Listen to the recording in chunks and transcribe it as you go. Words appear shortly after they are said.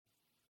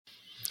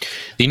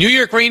The New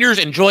York Rangers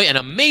enjoy an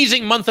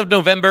amazing month of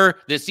November.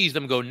 This sees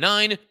them go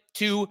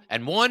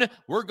 9-2-1.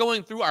 We're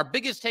going through our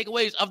biggest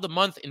takeaways of the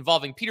month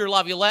involving Peter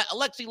Laviolette,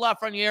 Alexis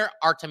Lafreniere,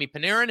 Artemi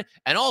Panarin,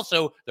 and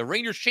also the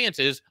Rangers'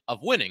 chances of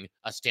winning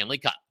a Stanley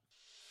Cup.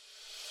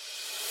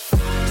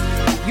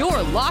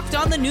 You're Locked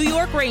on the New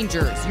York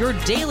Rangers, your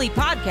daily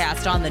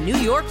podcast on the New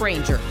York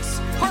Rangers.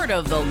 Part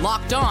of the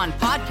Locked On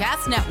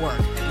Podcast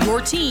Network,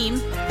 your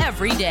team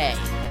every day.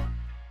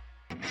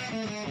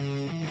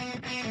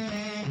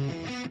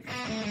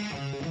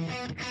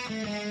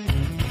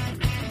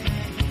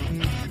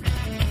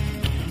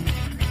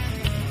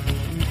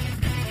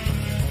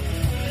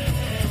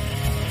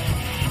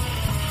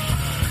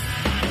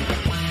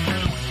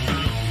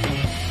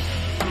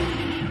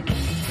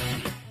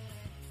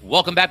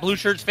 Welcome back, Blue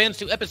Shirts fans,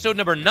 to episode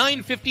number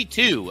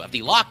 952 of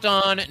the Locked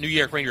On New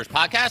York Rangers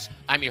podcast.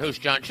 I'm your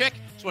host, John Chick.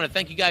 Just want to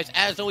thank you guys,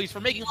 as always, for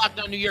making Locked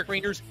On New York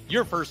Rangers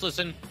your first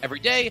listen every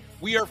day.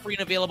 We are free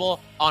and available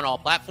on all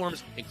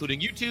platforms,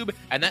 including YouTube.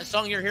 And that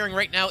song you're hearing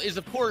right now is,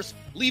 of course,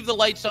 Leave the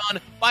Lights On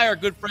by our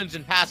good friends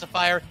in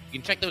Pacifier. You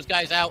can check those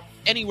guys out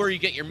anywhere you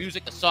get your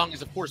music. The song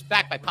is, of course,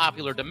 backed by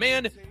popular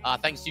demand.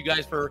 Thanks to you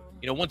guys for,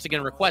 once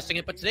again requesting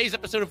it. But today's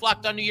episode of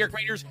Locked On New York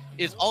Rangers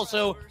is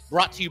also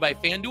brought to you by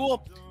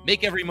FanDuel.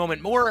 Make every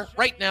moment more.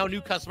 Right now, new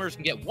customers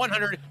can get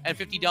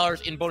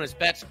 $150 in bonus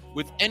bets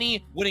with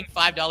any winning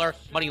 $5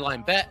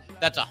 moneyline bet.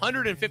 That's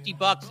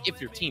 $150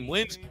 if your team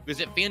wins.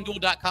 Visit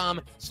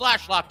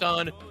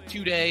FanDuel.com/LockedOn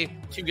today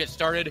to get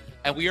started.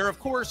 And we are, of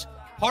course,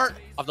 part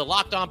of the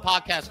Locked On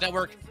Podcast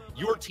Network,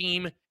 your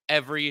team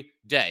every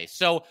day.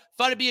 So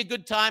thought it'd be a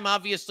good time.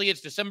 Obviously,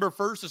 it's December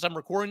 1st as I'm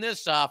recording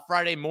this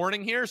Friday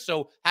morning here.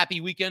 So happy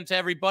weekend to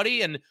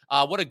everybody. And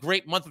what a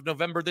great month of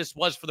November this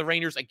was for the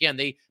Rangers. Again,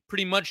 they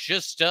pretty much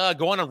just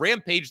go on a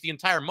rampage the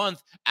entire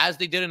month as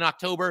they did in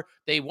October.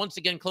 They once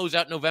again close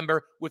out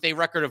November with a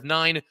record of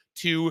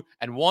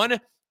 9-2-1.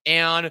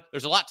 And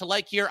there's a lot to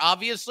like here,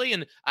 obviously.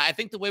 And I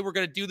think the way we're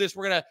going to do this,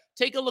 we're going to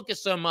take a look at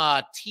some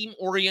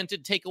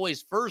team-oriented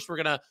takeaways first. We're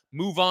going to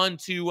move on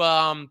to,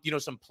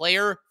 some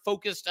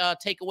player-focused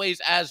takeaways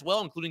as well,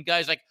 including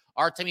guys like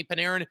Artemi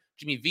Panarin,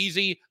 Jimmy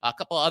Vesey, a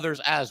couple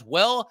others as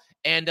well.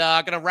 And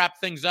going to wrap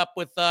things up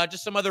with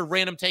just some other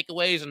random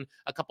takeaways and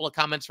a couple of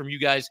comments from you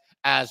guys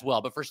as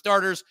well. But for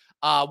starters,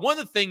 one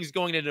of the things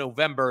going into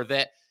November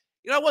that,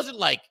 I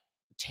wasn't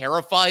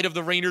terrified of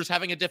the Rangers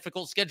having a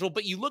difficult schedule,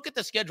 but you look at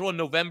the schedule in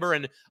November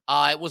and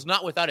it was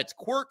not without its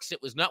quirks. It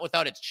was not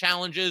without its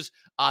challenges.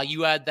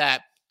 You had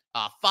that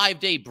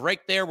 5-day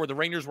break there where the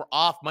Rangers were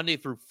off Monday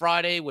through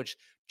Friday, which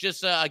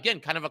just, again,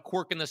 kind of a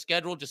quirk in the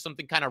schedule, just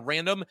something kind of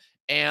random.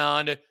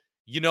 And,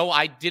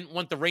 I didn't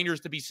want the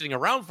Rangers to be sitting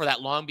around for that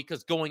long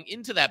because going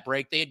into that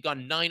break, they had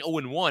gone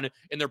 9-0-1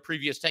 in their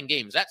previous 10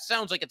 games. That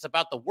sounds like it's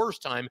about the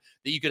worst time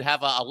that you could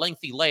have a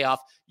lengthy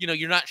layoff.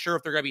 You're not sure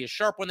if they're going to be as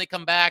sharp when they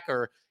come back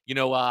or,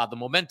 the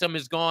momentum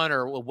is gone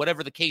or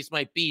whatever the case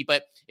might be,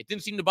 but it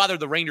didn't seem to bother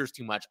the Rangers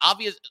too much.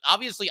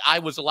 Obviously, I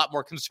was a lot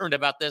more concerned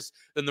about this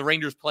than the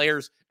Rangers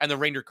players and the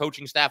Ranger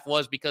coaching staff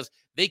was because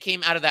they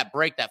came out of that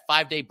break, that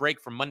 5-day break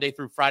from Monday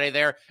through Friday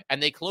there,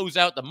 and they close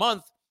out the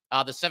month,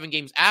 the 7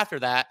 games after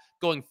that,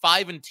 going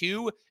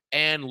 5-2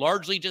 and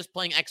largely just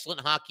playing excellent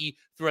hockey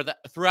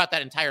throughout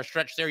that entire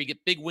stretch there. You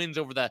get big wins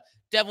over the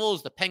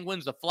Devils, the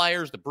Penguins, the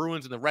Flyers, the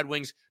Bruins, and the Red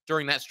Wings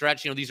during that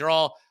stretch. These are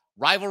all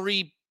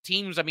rivalry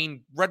teams. I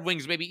mean, Red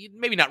Wings, maybe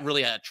not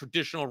really a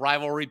traditional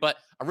rivalry, but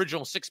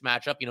original 6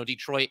 matchup,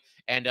 Detroit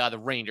and the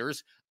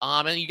Rangers.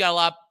 And you got a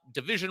lot of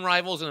division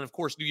rivals. And of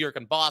course, New York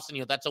and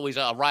Boston, that's always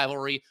a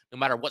rivalry, no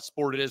matter what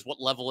sport it is,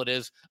 what level it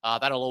is,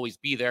 that'll always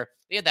be there.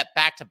 They had that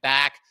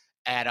back-to-back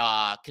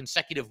at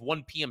consecutive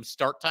 1 p.m.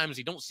 start times.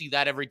 You don't see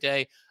that every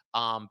day.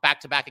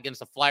 Back-to-back against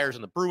the Flyers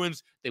and the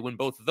Bruins. They win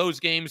both of those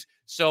games.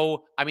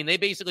 So, they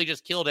basically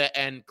just killed it.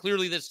 And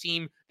clearly this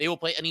team, they will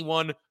play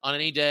anyone on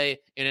any day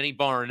in any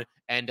barn.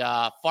 And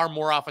far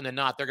more often than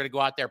not, they're going to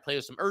go out there, play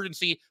with some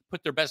urgency,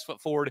 put their best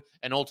foot forward,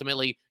 and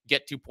ultimately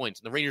get 2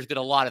 points. And the Rangers did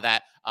a lot of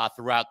that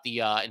throughout the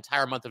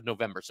entire month of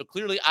November. So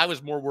clearly I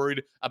was more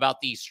worried about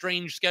the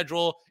strange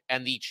schedule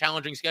and the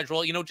challenging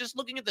schedule. Just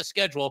looking at the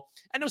schedule,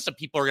 I know some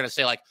people are going to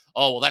say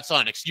oh, well, that's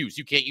not an excuse.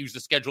 You can't use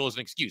the schedule as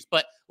an excuse.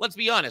 But let's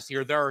be honest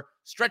here. There are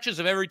stretches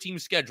of every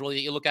team's schedule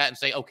that you look at and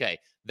say, okay,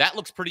 that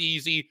looks pretty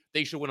easy.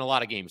 They should win a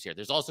lot of games here.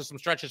 There's also some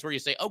stretches where you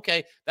say,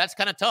 okay, that's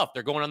kind of tough.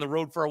 They're going on the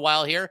road for a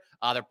while here.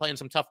 They're playing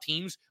some tough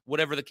teams,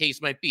 whatever the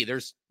case might be.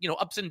 There's,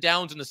 ups and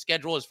downs in the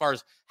schedule as far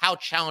as how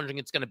challenging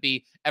it's going to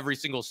be every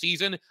single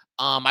season.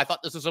 I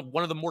thought this was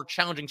one of the more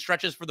challenging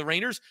stretches for the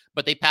Rangers,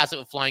 but they pass it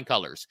with flying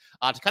colors.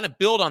 To kind of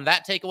build on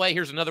that takeaway,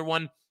 here's another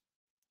one.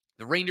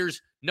 The Rangers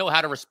know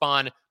how to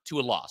respond to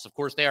a loss. Of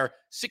course, they are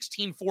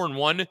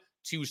 16-4-1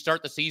 to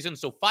start the season.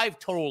 So 5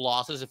 total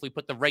losses if we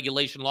put the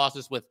regulation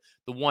losses with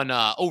the one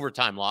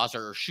overtime loss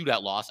or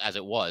shootout loss as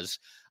it was.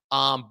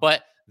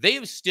 But they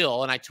have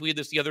still, and I tweeted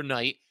this the other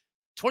night,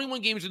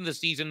 21 games into the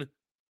season,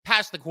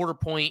 past the quarter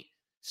point,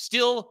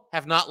 still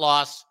have not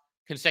lost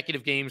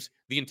consecutive games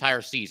the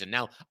entire season.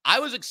 Now, I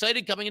was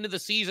excited coming into the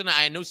season.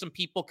 I know some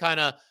people kind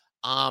of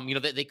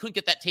They couldn't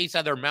get that taste out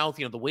of their mouth,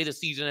 the way the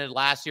season ended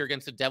last year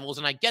against the Devils,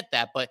 and I get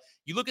that. But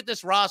you look at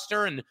this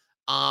roster, and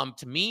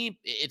to me,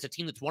 it's a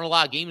team that's won a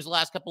lot of games the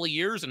last couple of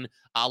years, and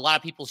a lot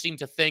of people seem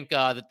to think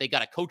that they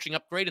got a coaching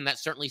upgrade, and that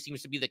certainly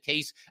seems to be the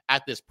case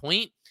at this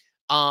point.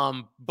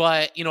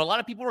 But a lot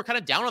of people were kind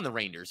of down on the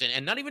Rangers,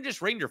 and not even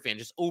just Ranger fans,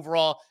 just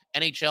overall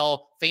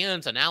NHL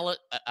fans,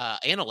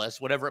 analysts,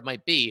 whatever it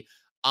might be.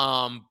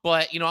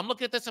 But I'm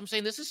looking at this, I'm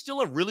saying this is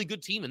still a really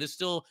good team, and this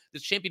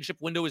championship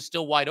window is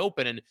still wide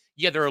open. And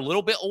yeah, they're a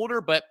little bit older,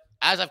 but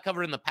as I've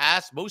covered in the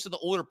past, most of the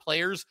older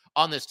players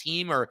on this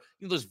team are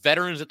those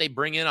veterans that they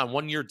bring in on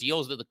one-year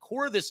deals. That the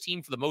core of this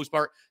team, for the most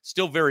part,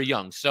 still very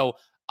young. So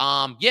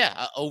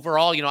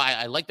overall,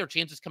 I like their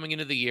chances coming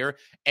into the year,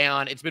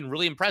 and it's been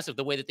really impressive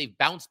the way that they've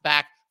bounced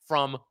back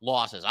from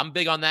losses. I'm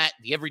big on that.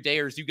 The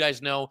everydayers, you guys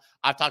know,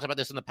 I've talked about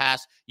this in the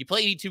past. You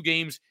play 82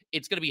 games,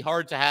 it's going to be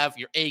hard to have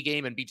your A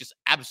game and be just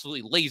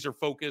absolutely laser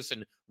focused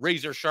and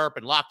razor sharp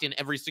and locked in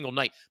every single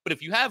night. But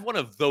if you have one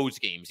of those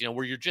games,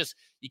 where you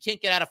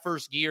can't get out of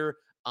first gear,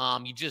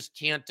 you just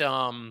can't,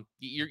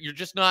 you're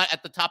just not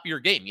at the top of your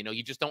game.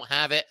 You just don't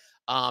have it.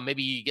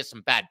 Maybe you get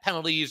some bad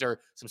penalties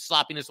or some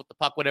sloppiness with the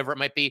puck, whatever it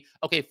might be.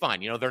 Okay,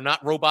 fine. They're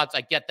not robots.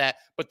 I get that.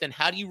 But then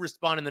how do you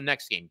respond in the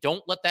next game?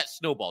 Don't let that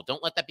snowball.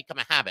 Don't let that become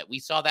a habit. We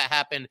saw that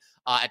happen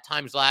at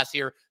times last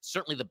year.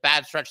 Certainly the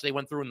bad stretch they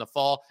went through in the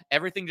fall.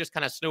 Everything just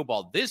kind of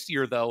snowballed. This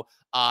year, though,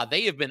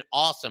 they have been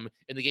awesome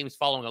in the games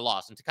following a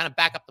loss. And to kind of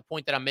back up the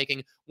point that I'm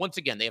making, once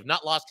again, they have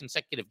not lost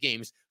consecutive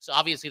games. So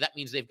obviously that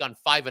means they've gone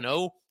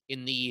 5-0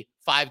 in the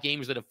 5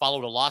 games that have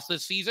followed a loss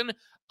this season.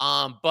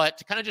 But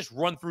to kind of just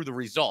run through the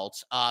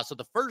results. So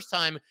the first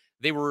time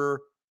they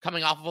were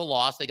coming off of a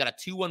loss, they got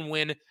a 2-1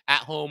 win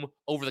at home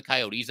over the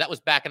Coyotes. That was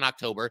back in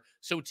October.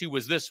 So too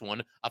was this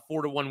one, a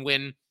 4-1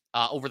 win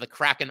over the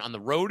Kraken on the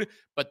road.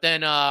 But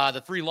then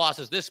the 3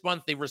 losses this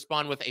month, they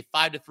respond with a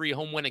 5-3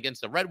 home win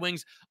against the Red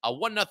Wings, a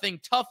 1-0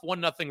 tough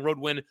 1-0 road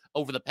win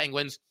over the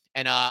Penguins,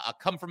 and a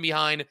come from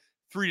behind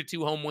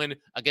 3-2 home win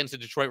against the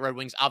Detroit Red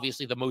Wings,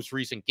 obviously the most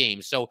recent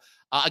game. So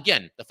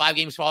again, the 5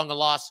 games following a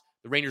loss,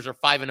 the Rangers are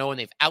 5-0, and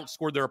they've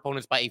outscored their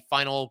opponents by a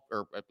final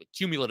or a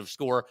cumulative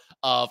score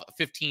of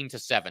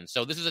 15-7.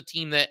 So this is a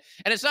team that,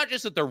 and it's not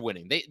just that they're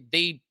winning.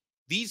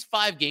 These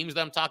 5 games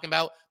that I'm talking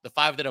about, the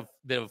 5 that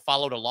have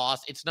followed a loss,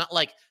 it's not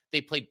like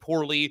they played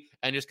poorly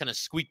and just kind of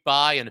squeaked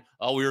by and,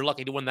 we were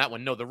lucky to win that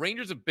one. No, the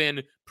Rangers have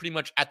been pretty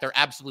much at their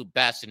absolute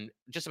best in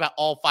just about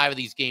all 5 of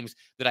these games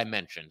that I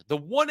mentioned. The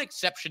one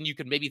exception you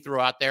could maybe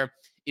throw out there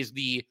is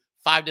the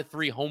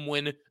 5-3 home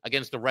win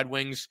against the Red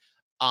Wings.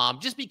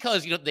 Just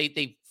because,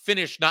 they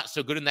finished not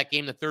so good in that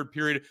game. The third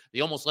period,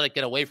 they almost let it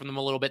get away from them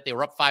a little bit. They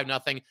were up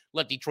 5-0,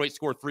 let Detroit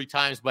score 3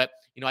 times. But,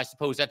 I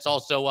suppose that's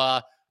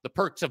also the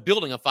perks of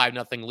building a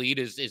 5-0 lead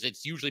is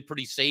it's usually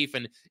pretty safe.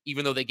 And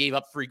even though they gave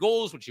up 3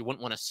 goals, which you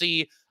wouldn't want to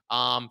see,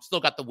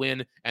 still got the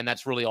win. And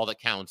that's really all that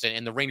counts.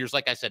 And the Rangers,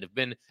 like I said, have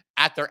been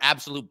at their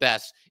absolute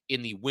best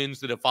in the wins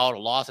that have followed a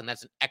loss. And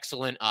that's an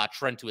excellent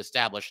trend to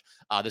establish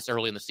this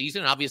early in the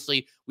season. And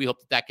obviously, we hope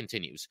that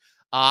continues.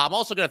 I'm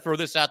also going to throw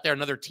this out there,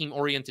 another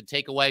team-oriented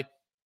takeaway.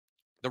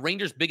 The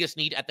Rangers' biggest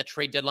need at the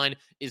trade deadline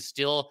is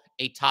still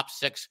a top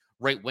 6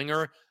 right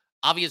winger.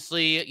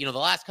 Obviously, the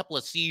last couple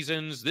of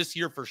seasons, this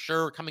year for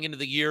sure, coming into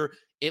the year,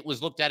 it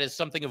was looked at as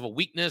something of a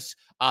weakness.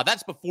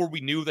 That's before we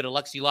knew that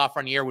Alexis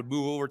Lafreniere would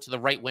move over to the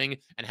right wing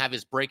and have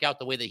his breakout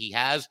the way that he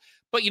has.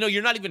 But,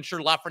 you're not even sure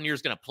Lafreniere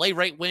is going to play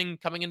right wing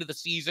coming into the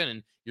season,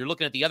 and you're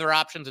looking at the other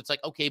options. It's like,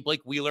 okay,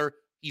 Blake Wheeler,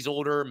 he's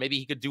older. Maybe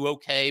he could do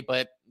okay,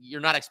 but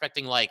you're not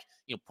expecting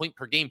point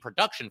per game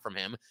production from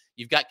him.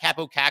 You've got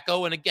Capo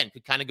Caco, and again,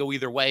 could kind of go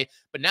either way.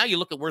 But now you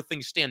look at where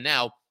things stand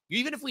now.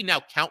 Even if we now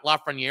count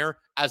Lafreniere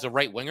as a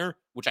right winger,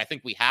 which I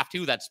think we have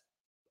to, that's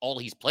all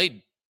he's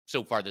played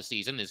so far this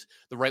season is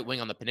the right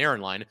wing on the Panarin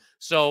line.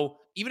 So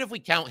even if we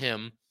count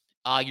him,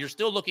 you're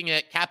still looking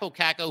at Capo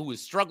Caco, who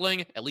is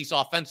struggling, at least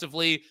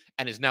offensively,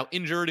 and is now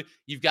injured.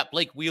 You've got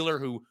Blake Wheeler,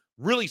 who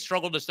really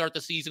struggled to start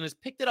the season, has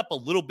picked it up a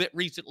little bit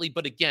recently,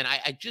 but again,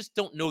 I just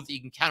don't know that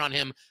you can count on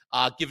him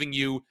giving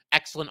you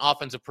excellent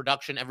offensive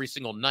production every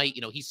single night.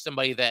 He's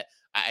somebody that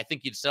I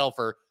think you'd sell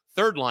for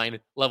third line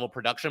level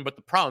production, but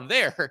the problem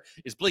there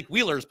is Blake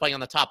Wheeler is playing on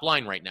the top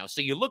line right now. So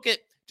you look at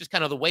just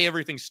kind of the way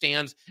everything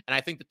stands, and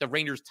I think that the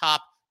Rangers'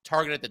 top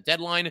target at the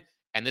deadline,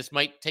 and this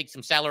might take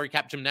some salary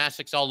cap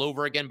gymnastics all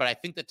over again, but I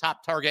think the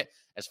top target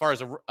as far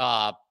as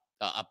a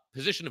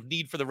position of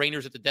need for the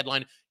Rangers at the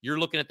deadline, you're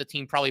looking at the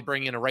team probably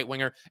bringing in a right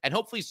winger and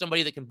hopefully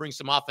somebody that can bring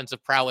some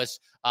offensive prowess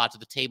to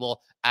the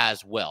table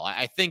as well.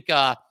 I think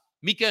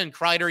Mika and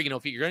Kreider,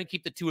 if you're going to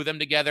keep the two of them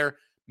together,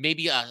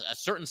 maybe a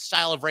certain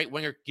style of right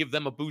winger, give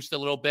them a boost a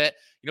little bit.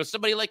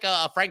 Somebody like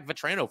Frank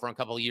Vetrano from a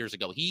couple of years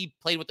ago, he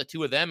played with the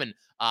two of them and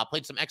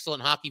played some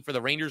excellent hockey for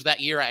the Rangers that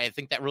year. I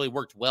think that really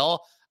worked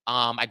well.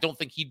 I don't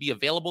think he'd be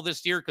available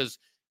this year because,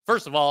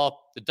 first of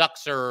all, the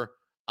Ducks are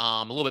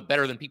a little bit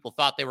better than people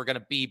thought they were going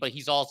to be, but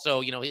he's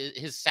also,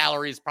 his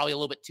salary is probably a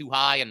little bit too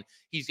high, and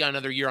he's got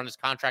another year on his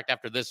contract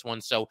after this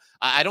one. So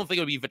I don't think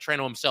it would be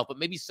Vetrano himself, but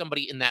maybe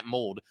somebody in that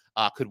mold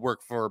could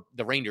work for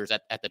the Rangers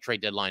at the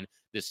trade deadline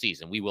this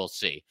season. We will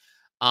see.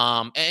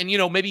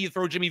 Maybe you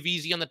throw Jimmy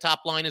Vesey on the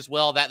top line as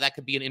well. That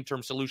could be an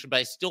interim solution, but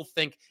I still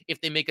think if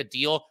they make a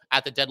deal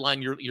at the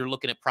deadline, you're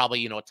looking at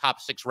probably, a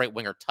top 6 right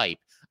winger type.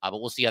 But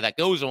we'll see how that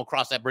goes, and we'll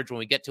cross that bridge when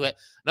we get to it.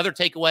 Another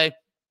takeaway,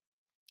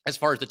 as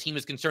far as the team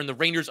is concerned, the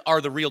Rangers are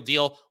the real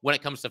deal when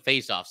it comes to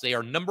faceoffs. They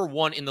are number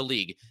 1 in the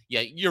league. Yeah,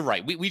 you're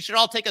right. We should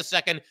all take a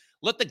second,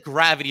 let the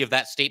gravity of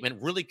that statement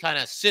really kind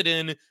of sit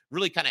in,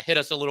 really kind of hit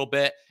us a little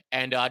bit,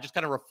 and just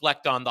kind of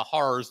reflect on the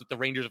horrors that the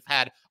Rangers have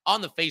had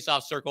on the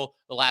faceoff circle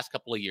the last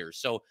couple of years.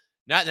 So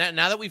now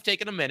that we've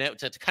taken a minute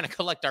to kind of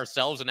collect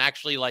ourselves and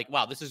actually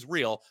wow, this is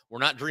real. We're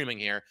not dreaming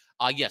here.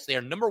 Yes, they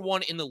are number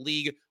 1 in the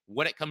league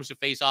when it comes to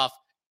faceoffs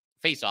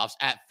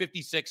at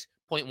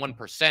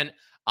 56.1%.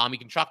 You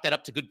can chalk that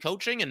up to good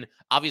coaching, and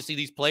obviously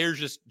these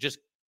players just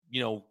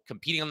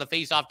competing on the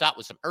faceoff dot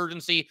with some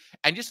urgency.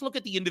 And just look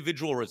at the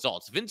individual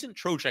results. Vincent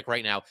Trocheck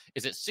right now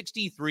is at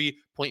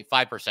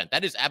 63.5%.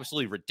 That is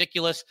absolutely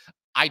ridiculous.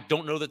 I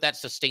don't know that that's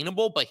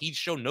sustainable, but he's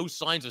shown no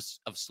signs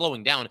of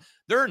slowing down.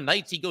 There are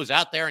nights he goes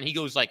out there and he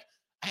goes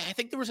I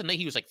think there was a night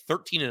he was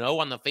 13-0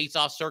 on the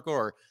faceoff circle,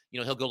 or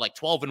he'll go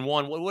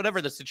 12-1,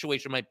 whatever the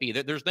situation might be.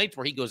 There's nights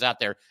where he goes out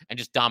there and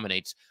just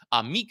dominates.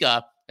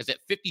 Mika is at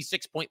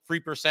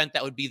 56.3%.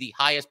 That would be the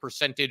highest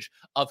percentage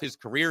of his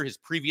career. His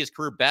previous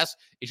career best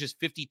is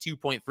just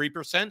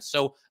 52.3%.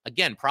 So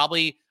again,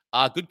 probably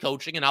good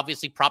coaching, and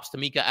obviously props to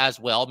Mika as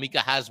well.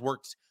 Mika has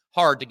worked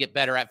hard to get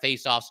better at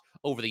faceoffs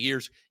over the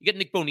years. You get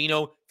Nick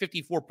Bonino,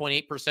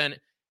 54.8%.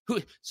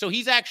 So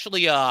he's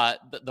actually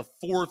the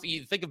fourth.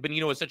 You think of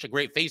Bonino as such a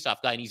great faceoff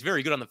guy, and he's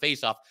very good on the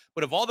faceoff.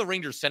 But of all the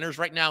Rangers centers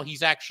right now,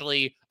 he's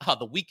actually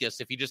the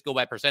weakest if you just go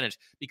by percentage,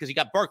 because you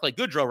got Barclay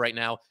Goodrow right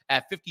now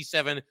at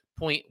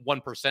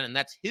 57.1%, and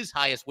that's his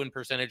highest win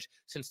percentage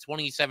since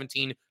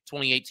 2017,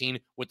 2018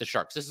 with the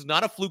Sharks. This is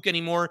not a fluke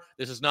anymore.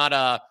 This is not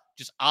a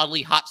just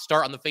oddly hot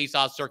start on the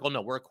faceoff circle.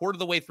 No, we're a quarter of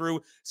the way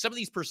through. Some of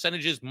these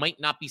percentages might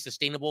not be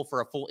sustainable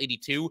for a full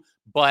 82,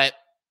 but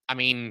I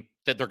mean,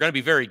 that they're going to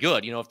be very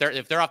good.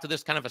 If they're off to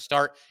this kind of a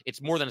start,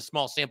 it's more than a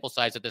small sample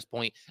size at this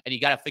point, and you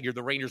got to figure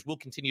the Rangers will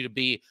continue to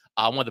be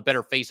one of the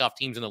better faceoff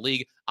teams in the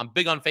league. I'm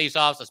big on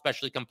faceoffs,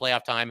 especially come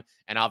playoff time,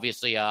 and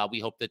obviously we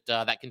hope that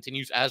that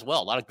continues as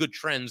well. A lot of good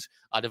trends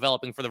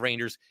developing for the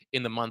Rangers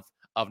in the month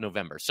of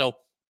November. So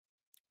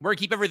we're going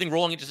to keep everything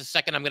rolling in just a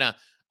second. I'm going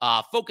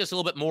to focus a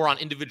little bit more on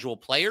individual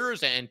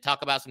players and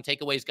talk about some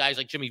takeaways, guys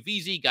like Jimmy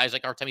Vesey, guys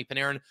like Artemi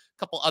Panarin, a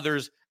couple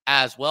others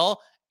as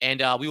well.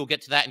 And we will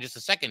get to that in just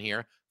a second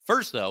here.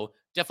 First, though,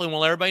 definitely want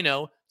to let everybody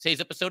know today's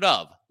episode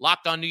of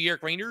Locked On New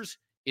York Rangers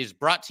is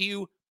brought to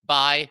you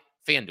by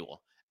FanDuel.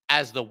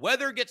 As the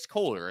weather gets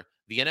colder,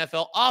 the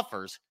NFL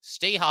offers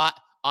stay hot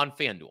on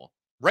FanDuel.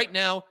 Right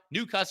now,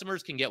 new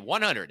customers can get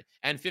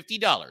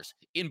 $150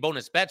 in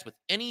bonus bets with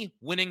any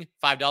winning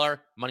 $5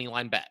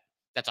 moneyline bet.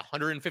 That's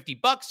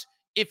 $150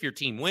 if your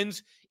team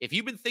wins. If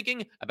you've been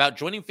thinking about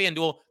joining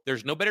FanDuel,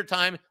 there's no better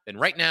time than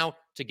right now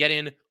to get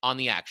in on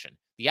the action.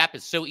 The app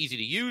is so easy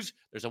to use.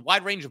 There's a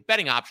wide range of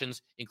betting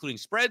options, including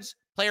spreads,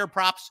 player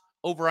props,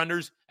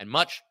 over-unders, and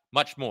much,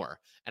 much more.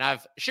 And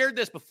I've shared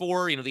this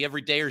before, the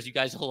everydayers, you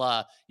guys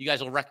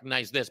will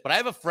recognize this. But I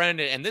have a friend,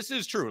 and this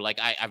is true.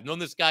 I've known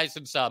this guy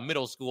since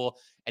middle school,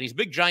 and he's a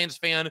big Giants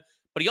fan,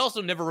 but he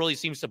also never really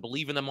seems to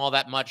believe in them all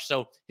that much.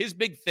 So his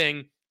big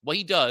thing, what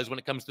he does when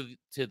it comes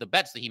to the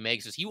bets that he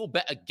makes, is he will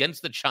bet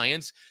against the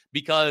Giants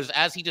because,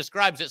 as he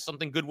describes it,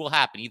 something good will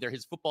happen. Either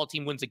his football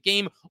team wins a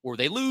game or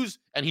they lose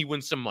and he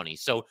wins some money.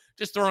 So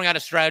just throwing out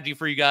a strategy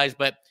for you guys.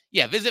 But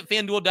yeah, visit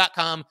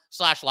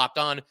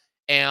FanDuel.com/lockedon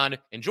and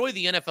enjoy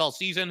the NFL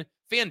season.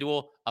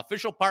 FanDuel,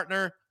 official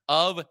partner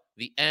of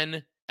the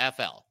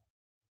NFL.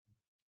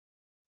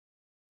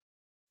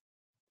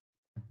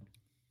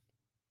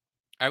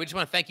 All right, we just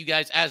want to thank you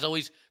guys, as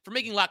always, for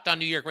making Locked On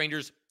New York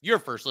Rangers your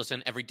first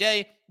listen every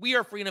day. We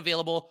are free and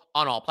available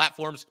on all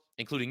platforms,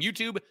 including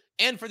YouTube.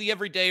 And for the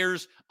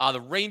everydayers, the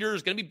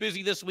Rangers going to be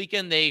busy this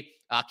weekend. They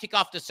kick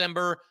off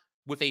December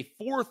with a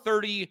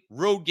 4:30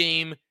 road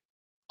game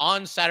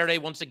on Saturday,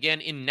 once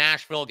again in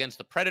Nashville against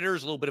the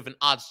Predators. A little bit of an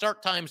odd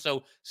start time,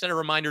 so set a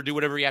reminder, do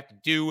whatever you have to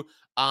do.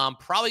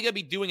 Probably going to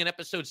be doing an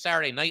episode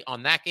Saturday night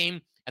on that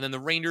game. And then the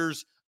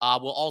Rangers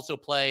will also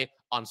play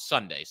on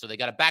Sunday. So they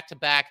got a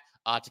back-to-back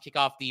to kick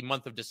off the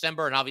month of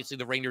December. And obviously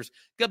the Rangers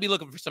going to be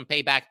looking for some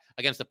payback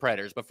against the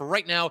Predators. But for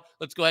right now,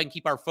 let's go ahead and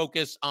keep our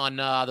focus on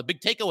the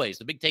big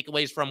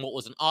takeaways from what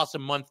was an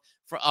awesome month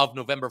of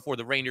November for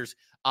the Rangers.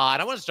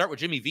 And I want to start with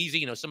Jimmy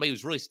Vesey, somebody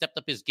who's really stepped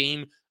up his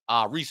game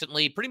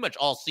recently, pretty much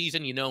all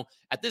season.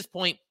 At this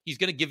point, he's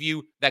going to give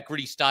you that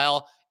gritty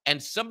style.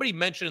 And somebody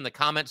mentioned in the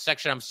comments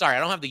section, I'm sorry, I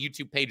don't have the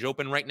YouTube page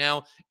open right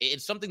now.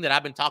 It's something that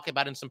I've been talking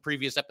about in some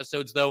previous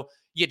episodes, though.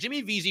 Yeah,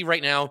 Jimmy Vesey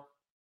right now,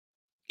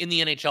 in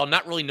the NHL,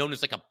 not really known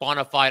as a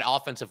bona fide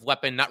offensive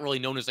weapon, not really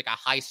known as a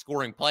high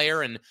scoring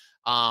player. And,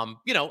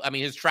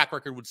 his track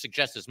record would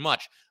suggest as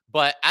much.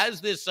 But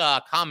as this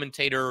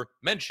commentator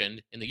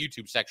mentioned in the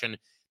YouTube section,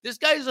 this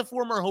guy is a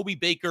former Hobie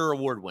Baker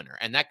Award winner,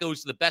 and that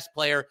goes to the best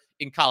player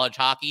in college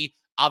hockey.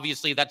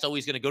 Obviously, that's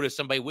always going to go to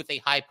somebody with a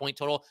high point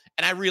total.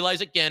 And I realize,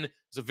 again,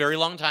 it's a very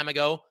long time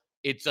ago.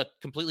 It's a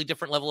completely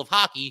different level of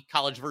hockey,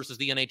 college versus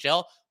the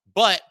NHL.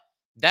 But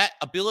that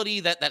ability,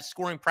 that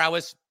scoring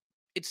prowess,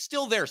 it's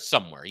still there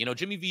somewhere. You know,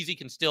 Jimmy Vesey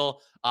can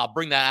still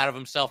bring that out of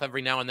himself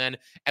every now and then.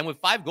 And with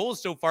 5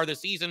 goals so far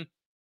this season,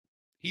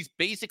 he's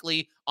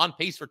basically on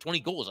pace for 20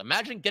 goals.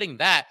 Imagine getting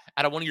that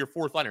out of one of your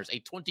fourth liners,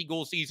 a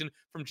 20-goal season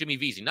from Jimmy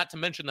Vesey, not to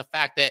mention the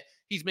fact that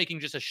he's making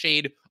just a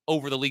shade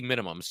over the league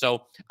minimum.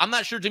 So I'm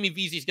not sure Jimmy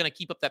Vesey is going to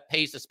keep up that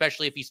pace,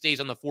 especially if he stays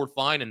on the fourth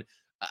line. And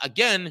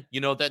again,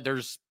 you know, that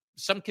there's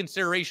some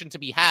consideration to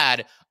be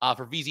had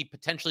for Vesey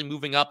potentially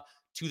moving up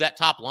to that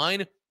top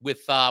line with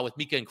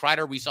Mika and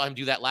Kreider. We saw him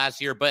do that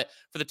last year. But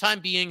for the time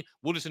being,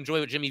 we'll just enjoy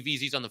what Jimmy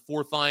Vesey's on the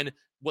fourth line,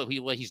 what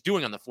he's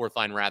doing on the fourth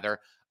line, rather.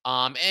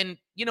 And,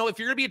 you know, if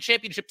you're going to be a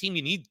championship team,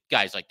 you need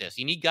guys like this.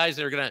 You need guys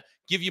that are going to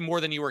give you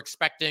more than you were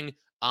expecting,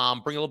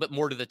 bring a little bit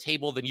more to the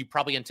table than you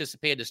probably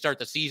anticipated to start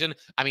the season.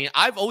 I mean,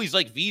 I've always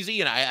liked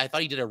Vesey, and I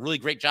thought he did a really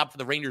great job for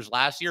the Rangers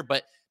last year,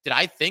 but did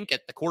I think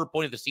at the quarter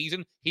point of the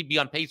season he'd be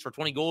on pace for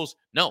 20 goals?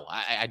 No,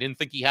 I didn't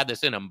think he had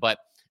this in him, but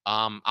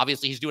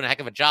obviously he's doing a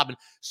heck of a job and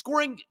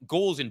scoring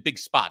goals in big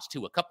spots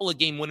too. A couple of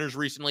game winners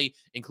recently,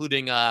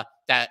 including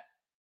that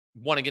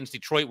one against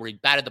Detroit where he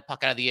batted the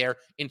puck out of the air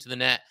into the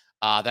net.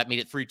 That made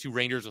it 3-2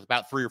 Rangers with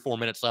about 3 or 4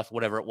 minutes left,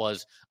 whatever it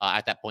was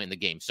at that point in the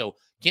game. So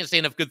can't say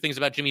enough good things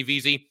about Jimmy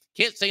Vesey.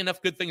 Can't say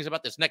enough good things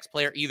about this next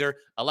player either,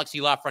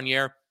 Alexis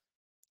Lafreniere.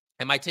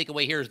 And my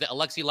takeaway here is that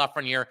Alexis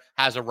Lafreniere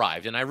has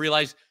arrived. And I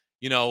realize,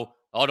 you know,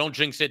 oh, don't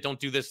jinx it, don't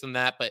do this and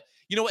that. But,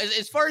 you know,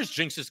 as far as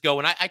jinxes go,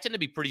 and I tend to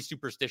be pretty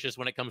superstitious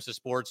when it comes to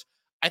sports,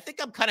 I think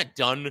I'm kind of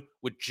done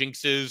with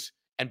jinxes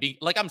and be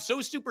like, I'm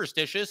so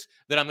superstitious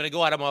that I'm going to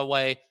go out of my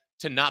way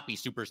to not be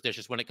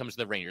superstitious when it comes to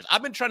the Rangers.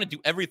 I've been trying to do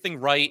everything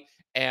right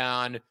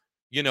and,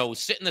 you know,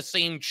 sit in the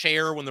same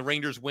chair when the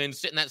Rangers win,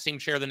 sit in that same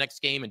chair the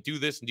next game and do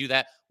this and do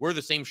that, wear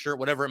the same shirt,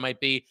 whatever it might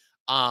be.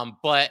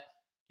 But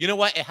you know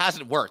what? It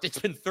hasn't worked. It's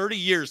been 30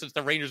 years since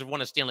the Rangers have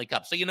won a Stanley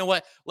Cup. So you know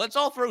what? Let's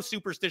all throw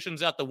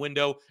superstitions out the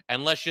window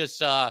and let's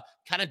just kind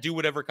of do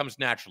whatever comes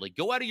naturally.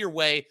 Go out of your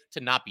way to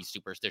not be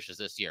superstitious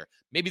this year.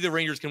 Maybe the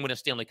Rangers can win a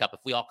Stanley Cup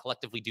if we all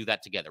collectively do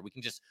that together. We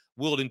can just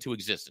will it into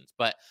existence.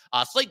 But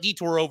slight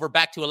detour over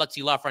back to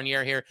Alexis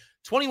Lafreniere here.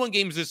 21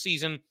 games this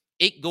season,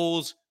 8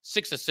 goals,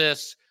 6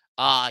 assists.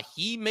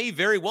 He may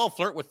very well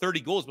flirt with 30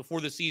 goals before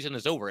the season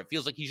is over. It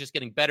feels like he's just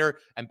getting better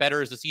and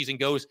better as the season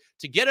goes.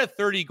 To get a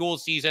 30-goal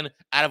season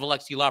out of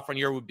Alexis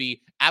Lafreniere would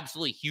be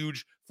absolutely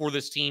huge for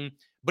this team.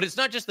 But it's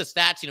not just the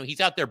stats. You know, he's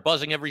out there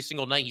buzzing every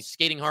single night. He's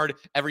skating hard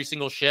every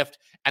single shift.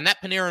 And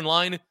that Panarin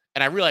line,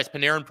 and I realize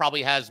Panarin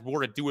probably has more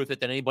to do with it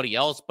than anybody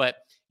else, but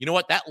you know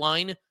what? That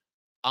line,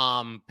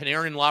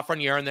 Panarin,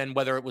 Lafreniere, and then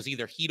whether it was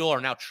either Hedl or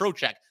now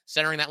Trocheck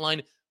centering that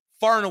line,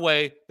 far and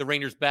away the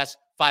Rangers' best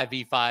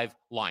 5v5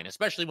 line,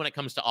 especially when it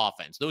comes to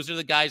offense. Those are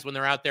the guys when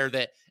they're out there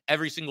that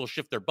every single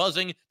shift they're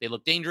buzzing, they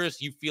look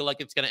dangerous. You feel like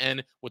it's going to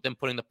end with them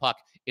putting the puck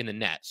in the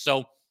net.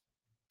 So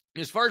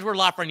as far as where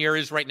Lafreniere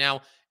is right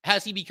now,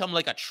 has he become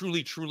like a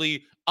truly,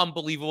 truly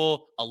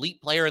unbelievable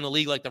elite player in the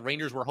league like the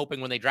Rangers were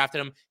hoping when they drafted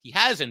him? He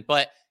hasn't,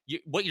 but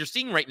what you're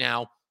seeing right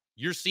now,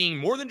 you're seeing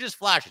more than just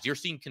flashes. You're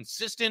seeing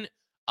consistent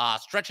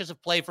stretches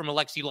of play from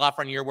Alexis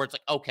Lafreniere where it's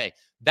like, okay,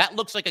 that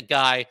looks like a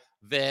guy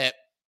that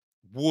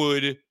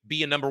would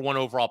be a number 1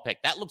 overall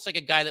pick. That looks like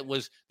a guy that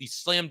was the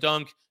slam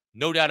dunk,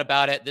 no doubt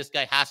about it. This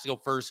guy has to go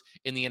first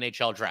in the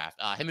NHL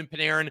draft. Him and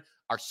Panarin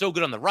are so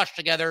good on the rush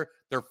together.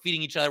 They're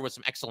feeding each other with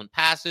some excellent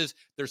passes.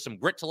 There's some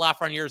grit to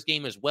Lafreniere's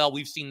game as well.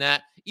 We've seen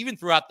that even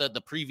throughout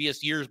the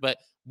previous years, but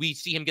we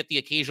see him get the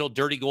occasional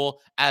dirty goal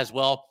as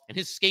well. And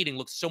his skating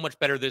looks so much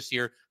better this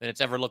year than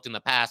it's ever looked in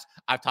the past.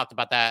 I've talked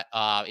about that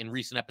in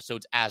recent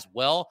episodes as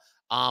well.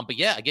 But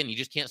yeah, again, you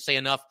just can't say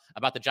enough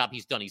about the job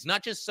he's done. He's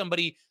not just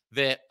somebody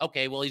that,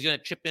 okay, well, he's going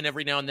to chip in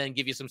every now and then,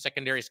 give you some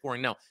secondary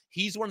scoring. No,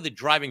 he's one of the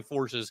driving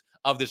forces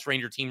of this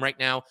Ranger team right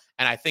now.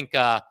 And I think,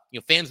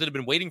 fans that have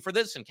been waiting for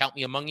this, and count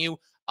me among you,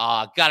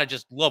 got to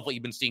just love what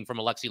you've been seeing from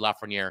Alexis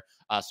Lafreniere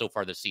so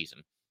far this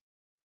season.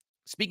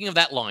 Speaking of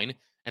that line,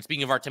 and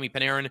speaking of Artemi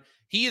Panarin,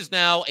 he is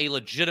now a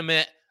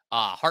legitimate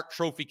Hart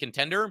Trophy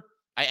contender.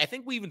 I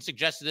think we even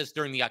suggested this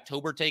during the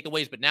October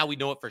takeaways, but now we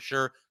know it for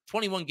sure.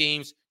 21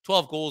 games,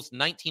 12 goals,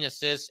 19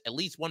 assists, at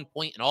least 1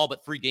 point in all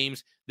but 3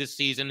 games this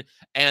season.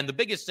 And the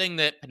biggest thing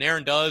that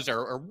Panarin does,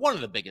 or one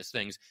of the biggest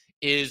things,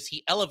 is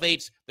he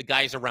elevates the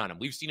guys around him.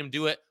 We've seen him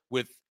do it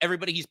with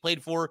everybody he's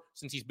played for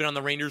since he's been on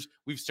the Rangers.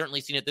 We've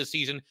certainly seen it this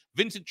season.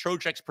 Vincent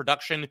Trocheck's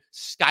production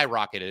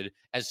skyrocketed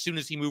as soon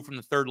as he moved from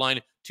the third line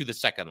to the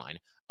second line.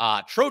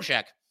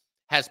 Trocheck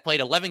has played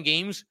 11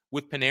 games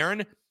with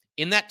Panarin.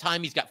 In that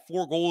time, he's got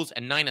 4 goals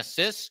and 9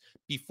 assists.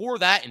 Before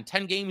that, in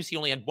 10 games, he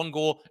only had 1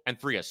 goal and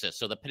 3 assists.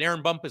 So the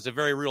Panarin bump is a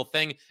very real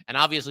thing. And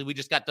obviously, we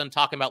just got done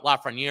talking about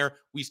Lafreniere.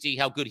 We see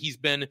how good he's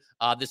been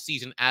this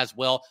season as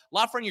well.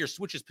 Lafreniere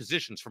switches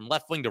positions from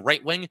left wing to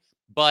right wing,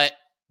 but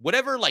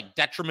whatever like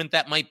detriment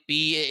that might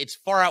be, it's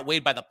far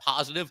outweighed by the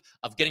positive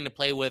of getting to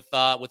play with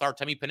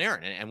Artemi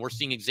Panarin. And we're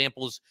seeing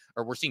examples,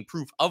 or we're seeing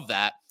proof of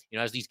that,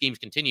 as these games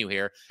continue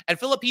here. And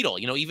Filip Chytil,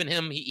 even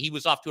him, he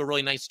was off to a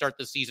really nice start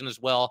this season as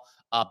well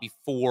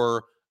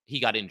before he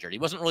got injured. He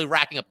wasn't really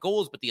racking up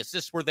goals, but the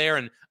assists were there.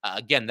 And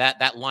again,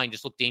 that line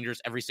just looked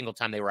dangerous every single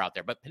time they were out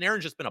there. But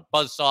Panarin's just been a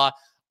buzzsaw,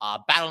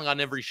 battling on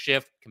every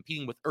shift,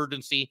 competing with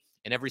urgency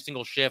in every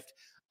single shift.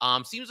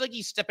 Seems like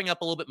he's stepping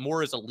up a little bit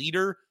more as a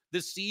leader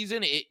this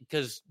season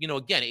because,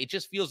 again, it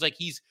just feels like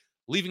he's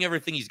leaving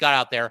everything he's got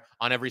out there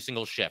on every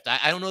single shift.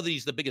 I don't know that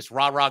he's the biggest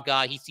rah-rah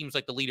guy. He seems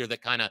like the leader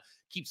that kind of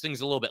keeps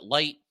things a little bit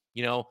light,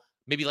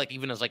 maybe like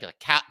even as like a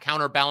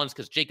counterbalance,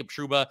 because Jacob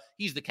Trouba,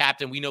 he's the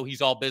captain. We know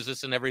he's all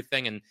business and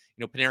everything. And,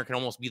 Panarin can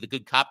almost be the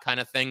good cop kind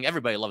of thing.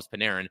 Everybody loves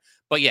Panarin.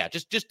 But yeah,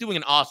 just doing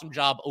an awesome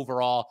job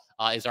overall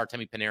is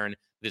Artemi Panarin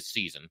this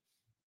season.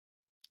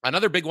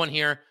 Another big one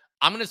here,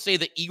 I'm going to say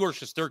that Igor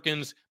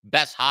Shesterkin's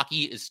best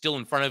hockey is still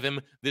in front of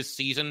him this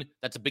season.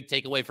 That's a big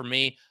takeaway for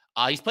me.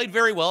 He's played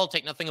very well,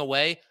 take nothing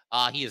away.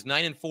 He is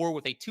 9-4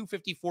 with a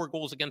 .254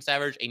 goals against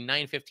average, a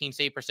 .915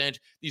 save percentage.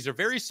 These are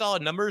very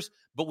solid numbers,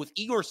 but with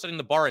Igor setting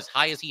the bar as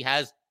high as he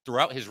has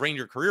throughout his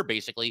Ranger career,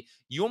 basically,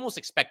 you almost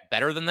expect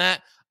better than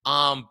that.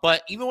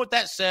 But even with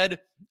that said,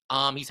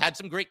 he's had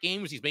some great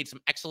games. He's made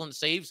some excellent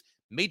saves,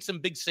 made some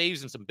big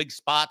saves in some big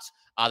spots.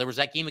 There was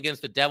that game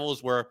against the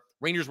Devils where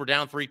Rangers were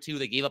down 3-2.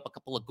 They gave up a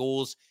couple of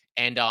goals,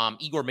 and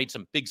Igor made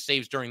some big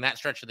saves during that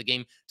stretch of the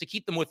game to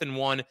keep them within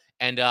one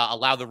and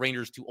allow the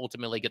Rangers to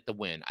ultimately get the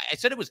win. I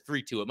said it was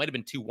 3-2. It might have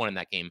been 2-1 in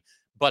that game.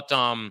 But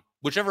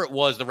whichever it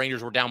was, the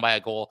Rangers were down by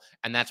a goal,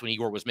 and that's when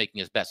Igor was making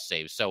his best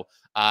saves. So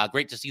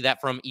great to see that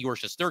from Igor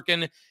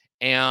Shesterkin.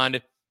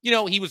 And,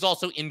 he was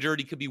also injured.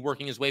 He could be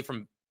working his way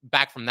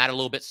back from that a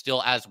little bit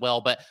still as well.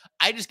 But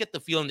I just get the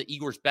feeling that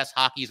Igor's best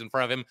hockey is in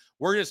front of him.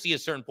 We're going to see a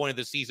certain point of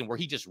the season where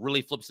he just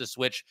really flips the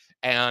switch.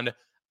 And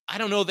I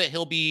don't know that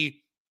he'll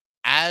be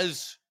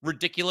as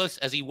ridiculous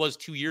as he was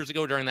 2 years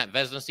ago during that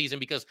Vezina season,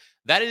 because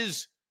that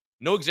is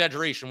no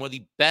exaggeration, one of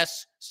the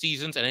best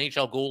seasons an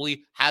NHL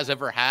goalie has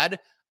ever had.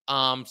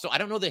 So I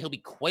don't know that he'll be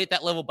quite at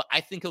that level, but I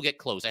think he'll get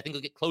close. I think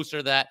he'll get closer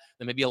to that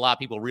than maybe a lot of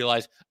people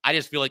realize. I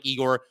just feel like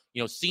Igor,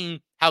 seeing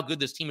how good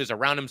this team is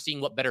around him,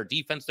 seeing what better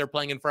defense they're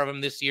playing in front of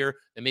him this year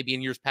than maybe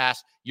in years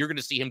past, you're going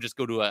to see him just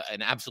go to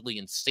an absolutely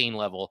insane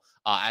level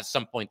at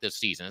some point this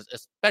season,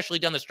 especially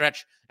down the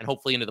stretch and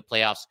hopefully into the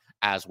playoffs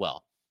as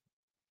well.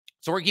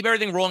 So we're going to keep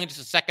everything rolling in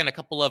just a second. A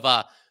couple of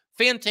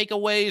fan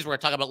takeaways. We're going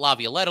to talk about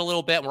Laviolette a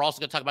little bit. We're also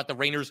going to talk about the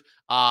Rangers.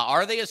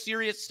 Are they a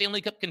serious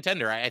Stanley Cup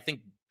contender? I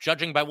think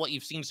judging by what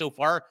you've seen so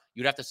far,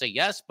 you'd have to say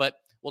yes, but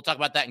we'll talk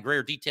about that in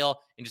greater detail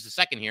in just a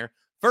second here.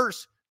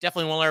 First,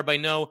 definitely want to let everybody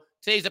know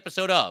today's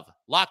episode of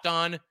Locked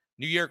On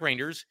New York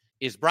Rangers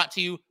is brought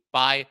to you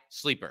by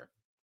Sleeper.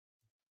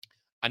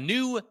 A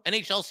new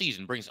NHL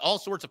season brings all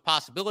sorts of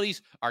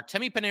possibilities.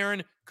 Artemi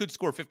Panarin could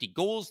score 50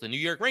 goals. The New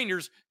York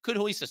Rangers could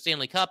hoist a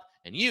Stanley Cup,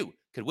 and you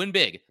could win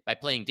big by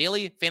playing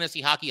daily fantasy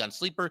hockey on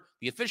Sleeper,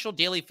 the official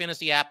daily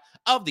fantasy app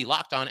of the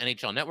Locked On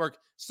NHL Network.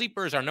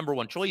 Sleeper is our number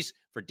one choice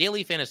for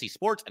daily fantasy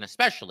sports and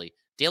especially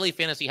daily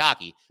fantasy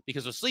hockey,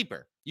 because with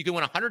Sleeper, you can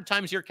win 100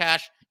 times your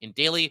cash in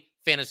daily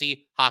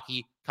fantasy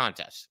hockey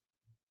contests.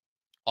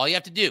 All you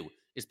have to do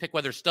is pick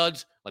whether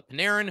studs like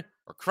Panarin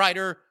or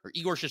Kreider or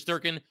Igor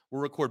Shesterkin will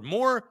record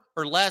more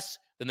or less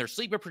than their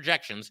Sleeper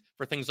projections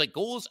for things like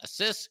goals,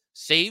 assists,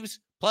 saves,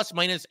 plus,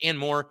 minus, and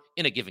more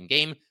in a given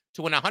game.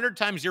 To win 100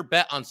 times your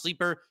bet on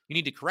Sleeper, you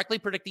need to correctly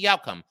predict the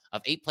outcome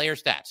of 8-player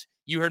stats.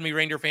 You heard me,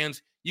 Ranger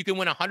fans. You can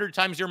win 100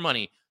 times your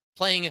money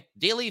playing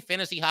daily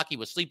fantasy hockey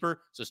with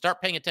Sleeper, so start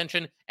paying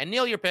attention and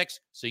nail your picks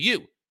so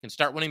you can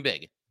start winning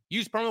big.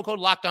 Use promo code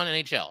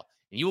LOCKEDONNHL,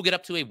 and you will get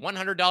up to a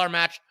 $100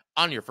 match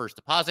on your first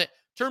deposit.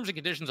 Terms and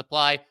conditions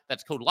apply.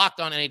 That's code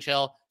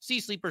LOCKEDONNHL. See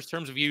Sleeper's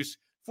terms of use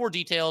for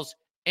details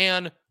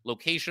and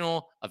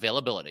locational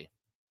availability.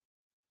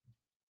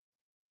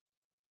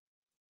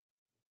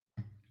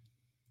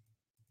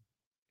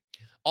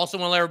 Also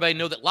want to let everybody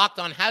know that Locked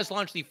On has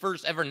launched the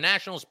first ever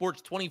national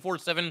sports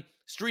 24/7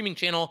 streaming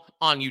channel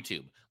on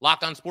YouTube.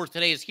 Locked On Sports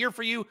Today is here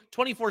for you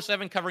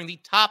 24/7, covering the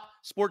top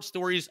sports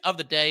stories of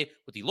the day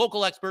with the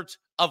local experts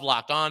of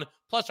Locked On,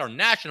 plus our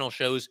national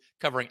shows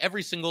covering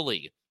every single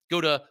league. Go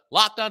to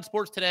Locked On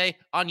Sports Today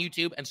on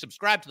YouTube and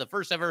subscribe to the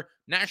first ever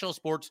national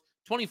sports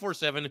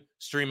 24/7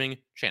 streaming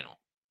channel.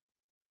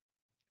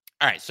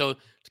 All right, so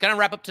to kind of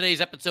wrap up today's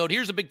episode,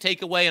 here's a big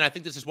takeaway, and I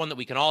think this is one that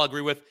we can all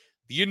agree with.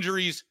 The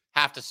injuries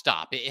have to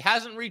stop. It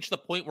hasn't reached the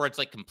point where it's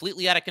like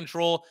completely out of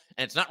control,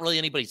 and it's not really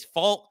anybody's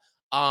fault.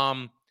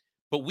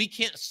 But we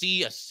can't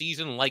see a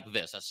season like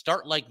this, a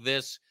start like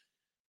this,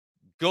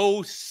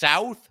 go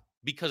south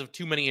because of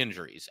too many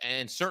injuries,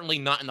 and certainly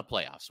not in the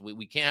playoffs.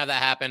 We can't have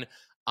that happen.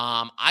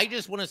 I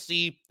just want to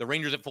see the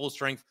Rangers at full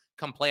strength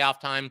come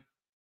playoff time.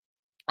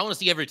 I want to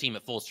see every team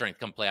at full strength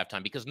come playoff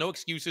time, because no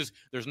excuses.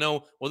 There's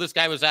no, well, this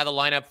guy was out of the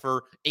lineup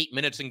for 8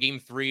 minutes in game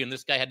 3 and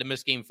this guy had to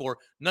miss game 4.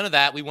 None of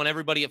that. We want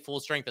everybody at full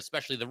strength,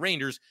 especially the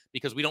Rangers,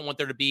 because we don't want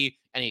there to be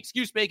any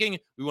excuse making.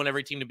 We want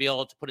every team to be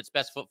able to put its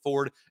best foot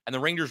forward. And the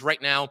Rangers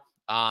right now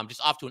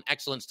just off to an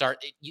excellent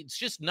start. It's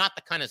just not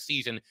the kind of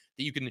season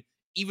that you can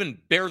even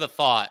bear the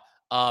thought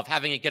of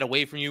having it get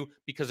away from you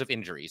because of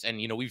injuries. And,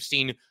 we've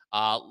seen,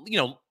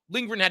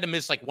 Lindgren had to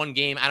miss like one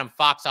game. Adam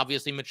Fox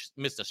obviously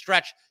missed a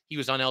stretch. He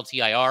was on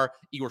LTIR.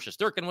 Igor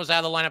Shesterkin was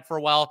out of the lineup for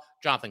a while.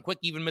 Jonathan Quick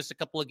even missed a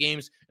couple of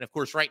games. And of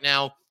course, right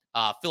now,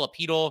 Philip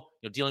Hedl,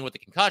 dealing with the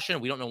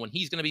concussion. We don't know when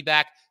he's going to be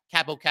back.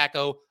 Capo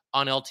Caco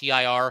on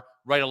LTIR,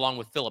 right along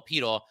with Philip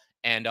Hedl.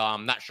 And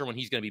I'm not sure when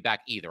he's going to be back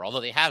either.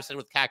 Although they have said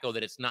with Caco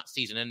that it's not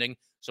season ending.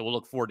 So we'll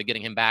look forward to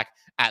getting him back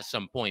at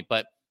some point.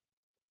 But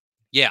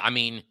yeah, I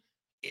mean,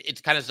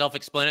 it's kind of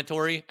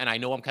self-explanatory. And I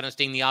know I'm kind of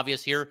stating the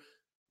obvious here.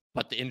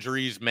 But the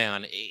injuries,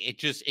 man,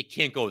 it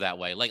can't go that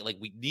way. Like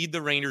we need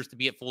the Rangers to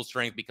be at full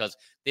strength because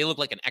they look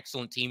like an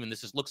excellent team, and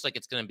this looks like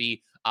it's going to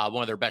be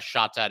one of their best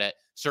shots at it,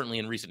 certainly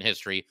in recent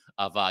history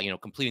of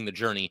completing the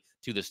journey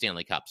to the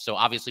Stanley Cup. So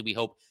obviously, we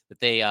hope that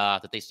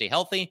they stay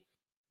healthy.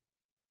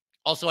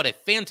 Also, at a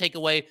fan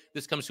takeaway,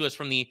 this comes to us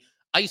from the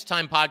Ice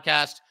Time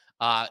podcast.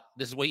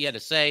 This is what he had to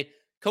say.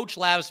 Coach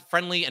Lav's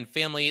friendly and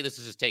family. This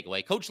is his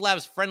takeaway. Coach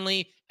Lav's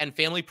friendly and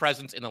family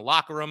presence in the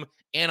locker room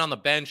and on the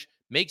bench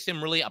makes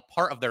him really a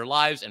part of their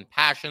lives and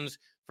passions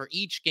for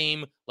each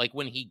game, like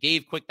when he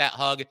gave Quick that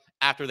hug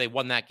after they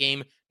won that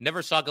game.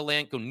 Never saw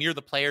Gallant go near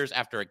the players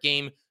after a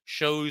game.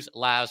 Shows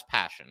Lav's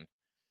passion.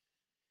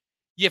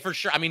 Yeah, for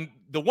sure. I mean,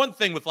 the one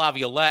thing with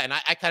Laviolette, and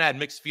I kind of had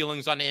mixed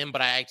feelings on him,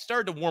 but I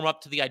started to warm up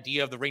to the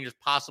idea of the Rangers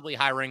possibly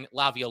hiring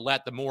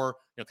Laviolette the more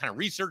kind of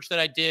research that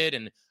I did,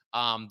 and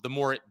the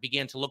more it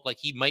began to look like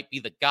he might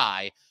be the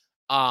guy.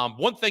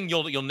 One thing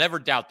you'll never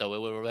doubt,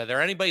 though, whether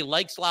anybody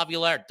likes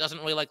Laviolette or doesn't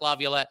really like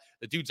Laviolette,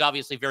 the dude's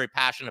obviously very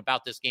passionate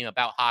about this game,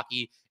 about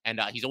hockey, and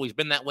he's always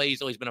been that way.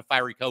 He's always been a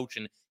fiery coach,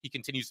 and he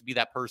continues to be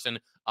that person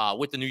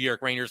with the New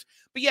York Rangers.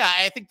 But yeah,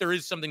 I think there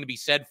is something to be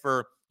said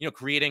for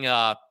creating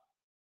a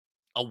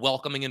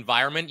welcoming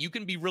environment. You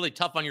can be really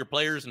tough on your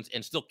players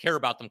and still care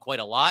about them quite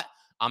a lot.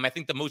 I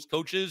think the most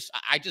coaches,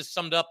 I just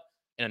summed up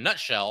in a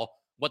nutshell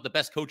what the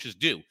best coaches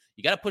do.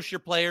 You got to push your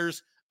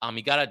players.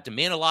 You got to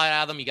demand a lot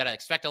out of them. You got to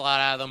expect a lot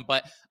out of them.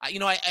 But,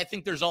 I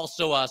think there's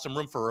also some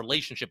room for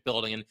relationship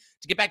building. And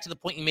to get back to the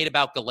point you made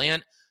about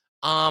Gallant,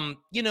 the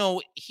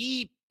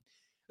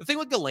thing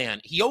with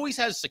Gallant, he always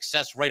has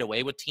success right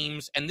away with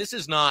teams. And this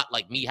is not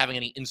like me having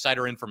any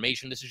insider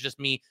information. This is just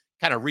me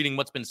kind of reading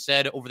what's been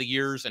said over the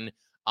years and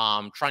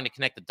trying to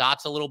connect the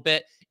dots a little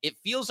bit. It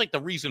feels like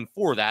the reason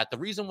for that, the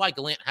reason why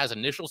Gallant has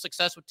initial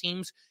success with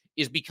teams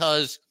is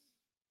because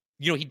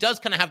he does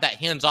kind of have that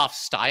hands-off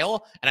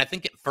style. And I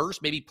think at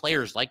first, maybe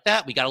players like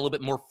that. We got a little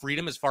bit more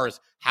freedom as far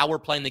as how we're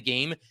playing the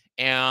game.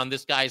 And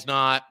this guy's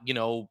not,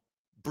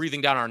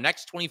 breathing down our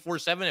necks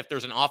 24/7. If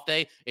there's an off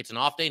day, it's an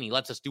off day, and he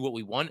lets us do what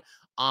we want.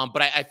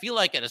 But I feel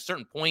like at a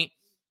certain point,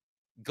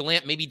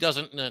 Gallant maybe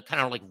doesn't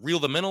kind of like reel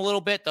them in a little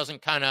bit,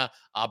 doesn't kind of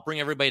bring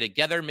everybody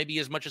together maybe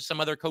as much as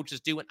some other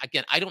coaches do. And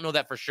again, I don't know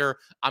that for sure.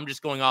 I'm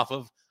just going off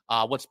of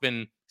what's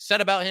been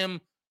said about him.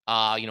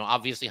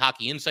 Obviously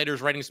Hockey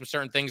Insider's writing some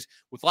certain things.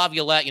 With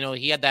Laviolette,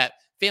 he had that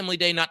family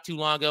day not too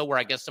long ago where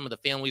I guess some of the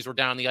families were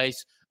down on the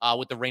ice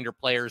with the Ranger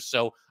players.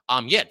 So,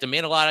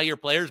 demand a lot out of your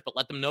players, but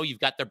let them know you've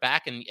got their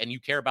back and you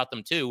care about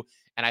them too.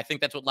 And I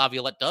think that's what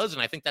Laviolette does.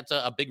 And I think that's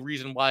a big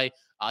reason why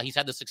he's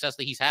had the success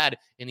that he's had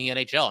in the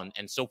NHL.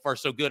 And so far,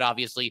 so good,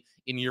 obviously,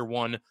 in year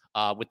one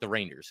with the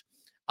Rangers.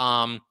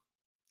 So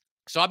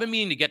I've been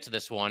meaning to get to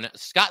this one.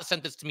 Scott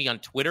sent this to me on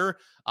Twitter.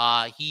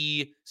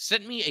 He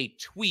sent me a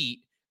tweet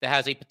that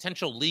has a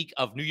potential leak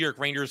of New York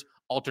Rangers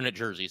alternate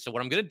jerseys. So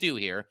what I'm going to do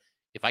here,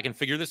 if I can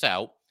figure this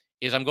out,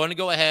 is I'm going to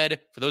go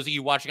ahead, for those of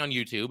you watching on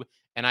YouTube,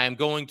 and I am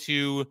going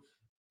to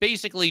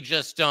basically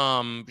just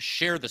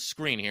share the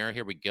screen here.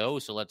 Here we go.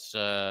 So let's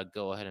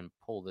go ahead and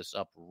pull this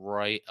up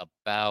right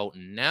about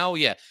now.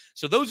 Yeah.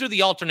 So those are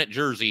the alternate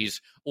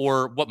jerseys,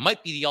 or what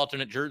might be the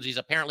alternate jerseys.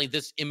 Apparently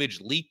this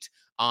image leaked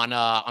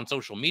on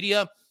social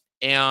media.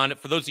 And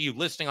for those of you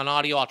listening on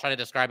audio, I'll try to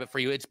describe it for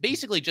you. It's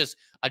basically just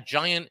a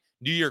giant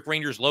New York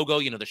Rangers logo,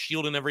 the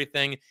shield and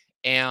everything.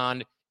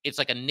 And it's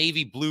like a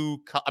navy blue.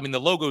 The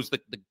logo's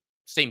the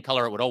same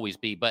color it would always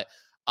be. But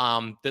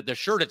the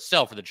shirt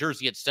itself, or the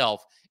jersey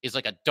itself, is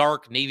like a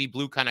dark navy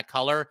blue kind of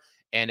color.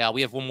 And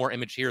we have one more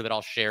image here that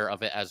I'll share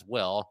of it as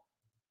well.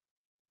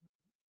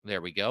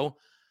 There we go.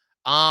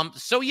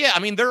 So yeah,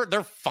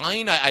 they're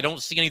fine. I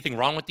don't see anything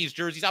wrong with these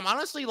jerseys. I'm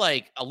honestly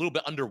like a little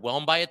bit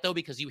underwhelmed by it though,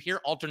 because you hear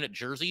alternate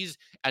jerseys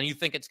and you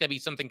think it's gonna be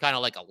something kind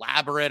of like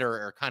elaborate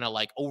or kind of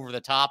like over the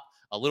top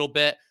a little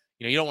bit.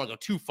 You don't want to go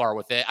too far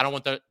with it. I don't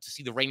want to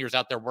see the Rangers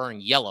out there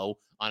wearing yellow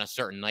on a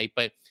certain night,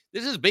 but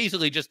this is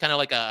basically just kind of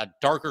like a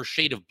darker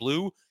shade of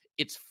blue.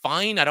 It's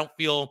fine. I don't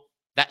feel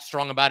that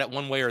strong about it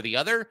one way or the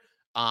other.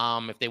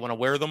 If they want to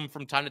wear them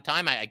from time to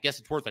time, I guess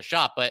it's worth a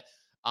shot, but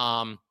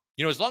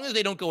as long as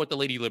they don't go with the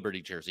Lady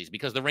Liberty jerseys,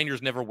 because the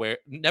Rangers never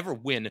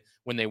win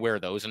when they wear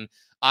those. And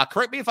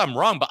correct me if I'm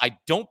wrong, but I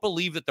don't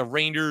believe that the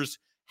Rangers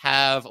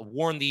have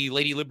worn the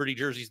Lady Liberty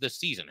jerseys this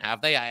season,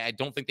 have they? I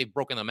don't think they've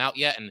broken them out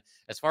yet. And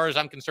as far as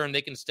I'm concerned,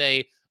 they can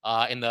stay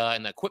in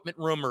the equipment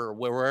room or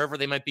wherever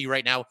they might be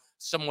right now,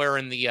 somewhere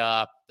in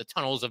the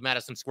tunnels of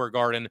Madison Square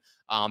Garden.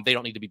 They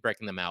don't need to be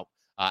breaking them out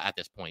at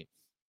this point.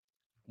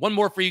 One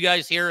more for you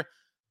guys here.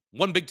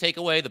 One big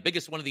takeaway, the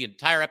biggest one of the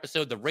entire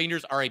episode, the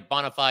Rangers are a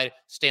bona fide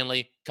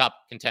Stanley Cup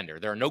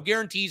contender. There are no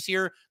guarantees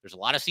here. There's a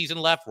lot of season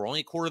left. We're only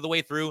a quarter of the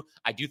way through.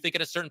 I do think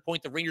at a certain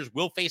point, the Rangers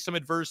will face some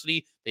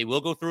adversity. They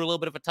will go through a little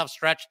bit of a tough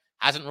stretch.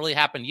 Hasn't really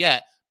happened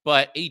yet,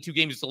 but 82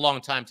 games is a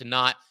long time to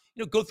not,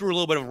 go through a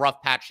little bit of a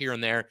rough patch here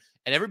and there.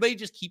 And everybody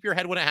just keep your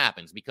head when it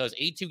happens, because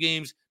 82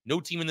 games, no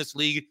team in this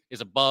league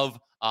is above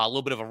a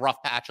little bit of a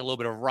rough patch, a little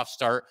bit of a rough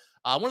start.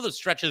 One of those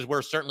stretches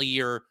where certainly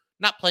you're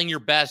not playing your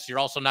best. You're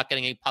also not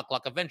getting any puck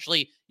luck.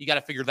 Eventually, you got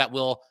to figure that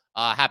will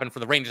happen for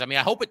the Rangers. I mean,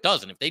 I hope it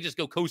doesn't. If they just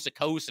go coast to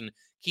coast and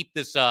keep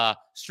this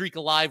streak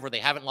alive where they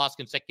haven't lost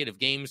consecutive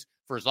games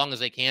for as long as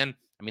they can,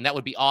 I mean, that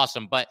would be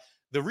awesome. But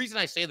the reason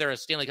I say they're a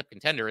Stanley Cup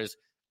contender is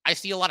I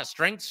see a lot of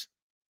strengths.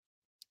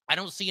 I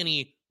don't see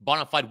any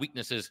bona fide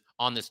weaknesses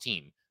on this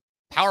team.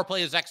 Power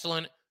play is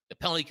excellent. The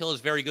penalty kill is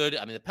very good.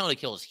 I mean, the penalty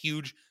kill is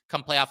huge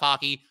come playoff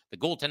hockey. The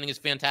goaltending is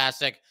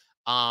fantastic.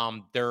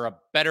 They're a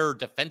better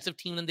defensive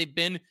team than they've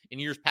been in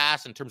years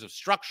past in terms of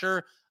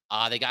structure.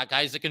 They got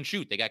guys that can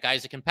shoot. They got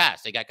guys that can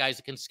pass. They got guys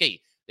that can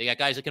skate. They got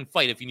guys that can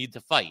fight if you need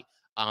to fight.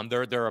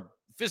 They're a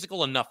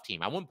physical enough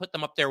team. I wouldn't put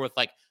them up there with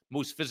like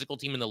most physical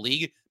team in the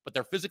league, but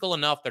they're physical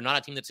enough. They're not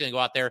a team that's going to go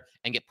out there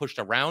and get pushed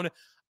around.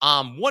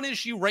 One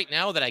issue right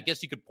now that I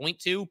guess you could point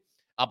to,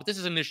 but this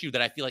is an issue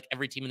that I feel like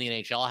every team in the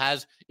NHL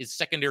has, is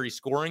secondary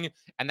scoring.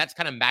 And that's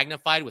kind of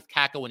magnified with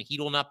Kakko and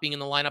Hedl not being in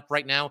the lineup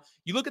right now.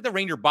 You look at the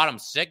Ranger bottom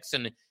six,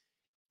 and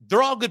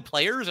they're all good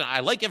players, and I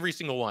like every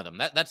single one of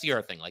them. That's the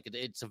other thing. Like,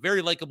 it's a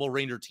very likable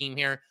Ranger team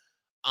here.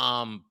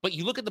 But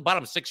you look at the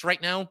bottom six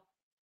right now,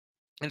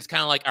 and it's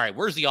kind of like, all right,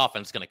 where's the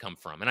offense going to come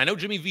from? And I know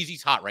Jimmy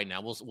Vesey's hot right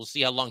now. We'll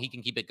see how long he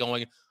can keep it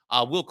going.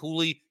 Will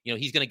Cooley,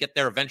 he's going to get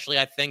there eventually,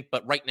 I think.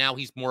 But right now,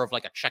 he's more of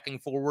like a checking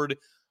forward.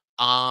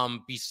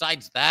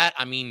 Besides that,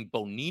 I mean,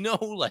 Bonino,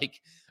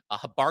 like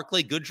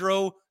Barclay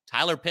Goodrow,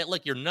 Tyler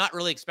Pitlick, you're not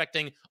really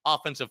expecting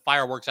offensive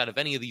fireworks out of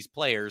any of these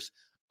players.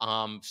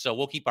 So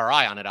we'll keep our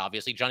eye on it,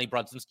 obviously. Johnny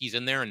Brodzinski's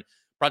in there, and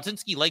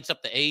Brodzinski lights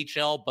up the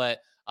AHL, but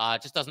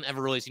it just doesn't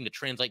ever really seem to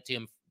translate to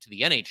him to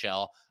the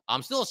NHL.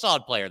 Still a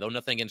solid player, though.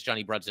 Nothing against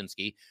Johnny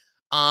Brodzinski.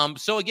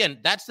 So again,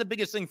 that's the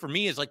biggest thing for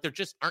me, is like there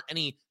just aren't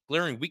any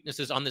glaring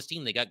weaknesses on this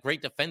team. They got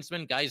great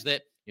defensemen, guys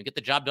that get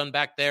the job done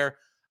back there.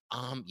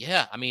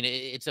 Yeah, I mean,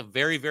 it's a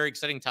very, very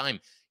exciting time.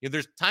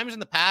 There's times in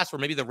the past where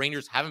maybe the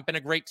Rangers haven't been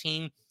a great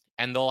team,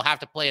 and they'll have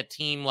to play a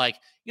team like,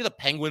 the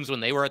Penguins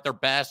when they were at their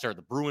best, or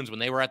the Bruins when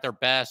they were at their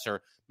best,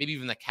 or maybe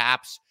even the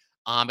Caps.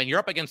 And you're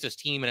up against this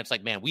team, and it's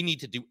like, man, we need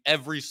to do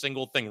every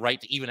single thing right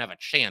to even have a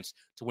chance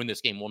to win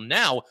this game. Well,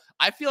 now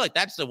I feel like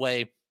that's the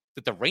way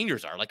that the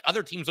Rangers are. Like,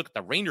 other teams look at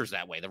the Rangers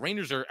that way. The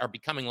Rangers are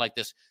becoming like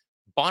this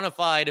bona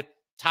fide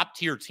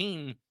top-tier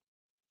team.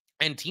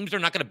 And teams are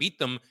not going to beat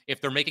them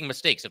if they're making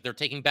mistakes, if they're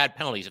taking bad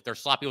penalties, if they're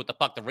sloppy with the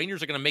puck. The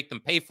Rangers are going to make them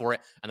pay for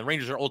it, and the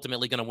Rangers are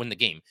ultimately going to win the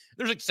game.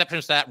 There's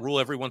exceptions to that rule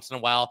every once in a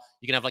while.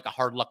 You can have like a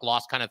hard luck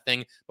loss kind of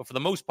thing. But for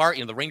the most part,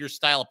 the Rangers'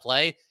 style of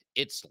play,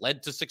 it's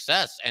led to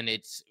success, and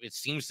it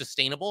seems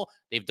sustainable.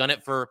 They've done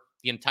it for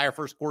the entire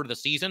first quarter of the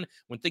season.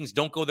 When things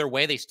don't go their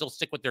way, they still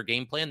stick with their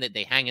game plan.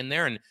 They hang in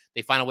there, and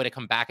they find a way to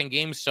come back in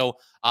games. So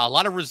a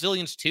lot of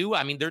resilience, too.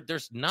 I mean,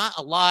 there's not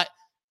a lot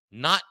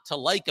not to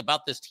like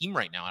about this team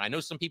right now. And I know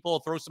some people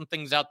will throw some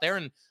things out there.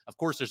 And of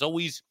course, there's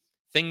always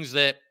things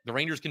that the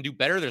Rangers can do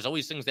better. There's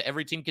always things that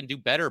every team can do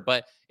better,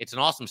 but it's an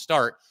awesome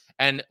start.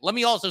 And let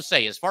me also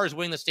say, as far as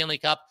winning the Stanley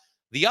Cup,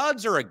 the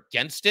odds are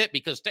against it,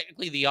 because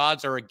technically the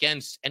odds are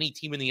against any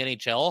team in the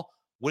NHL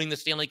winning the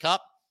Stanley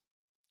Cup.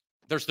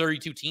 There's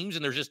 32 teams,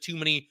 and there's just too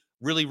many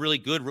really, really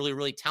good, really,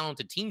 really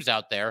talented teams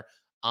out there.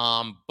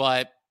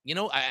 But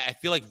I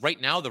feel like right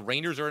now the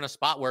Rangers are in a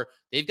spot where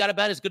they've got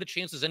about as good a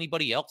chance as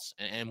anybody else,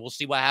 and we'll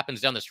see what happens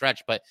down the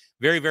stretch. But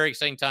very, very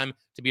exciting time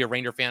to be a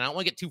Ranger fan. I don't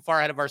want to get too far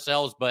ahead of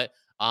ourselves, but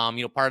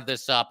part of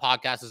this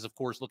podcast is, of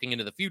course, looking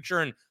into the future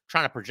and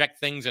trying to project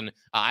things. And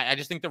I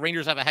just think the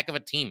Rangers have a heck of a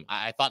team.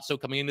 I thought so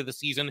coming into the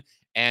season,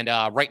 and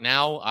right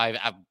now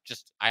I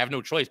have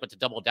no choice but to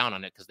double down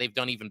on it, because they've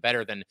done even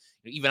better than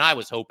even I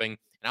was hoping,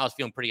 and I was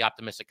feeling pretty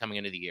optimistic coming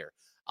into the year.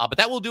 But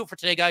that will do it for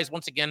today, guys.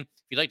 Once again, if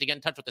you'd like to get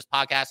in touch with this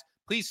podcast,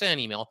 please send an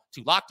email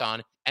to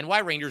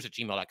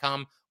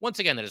lockedonnyrangers@gmail.com. Once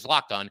again, that is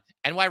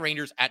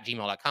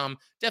lockedonnyrangers@gmail.com.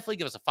 Definitely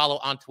give us a follow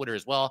on Twitter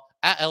as well,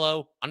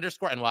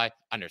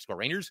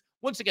 @LO_NY_Rangers.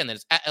 Once again, that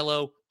is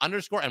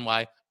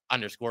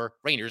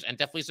 @LO_NY_Rangers. And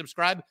definitely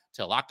subscribe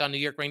to Locked On New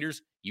York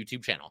Rangers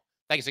YouTube channel.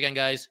 Thanks again,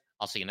 guys.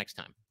 I'll see you next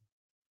time.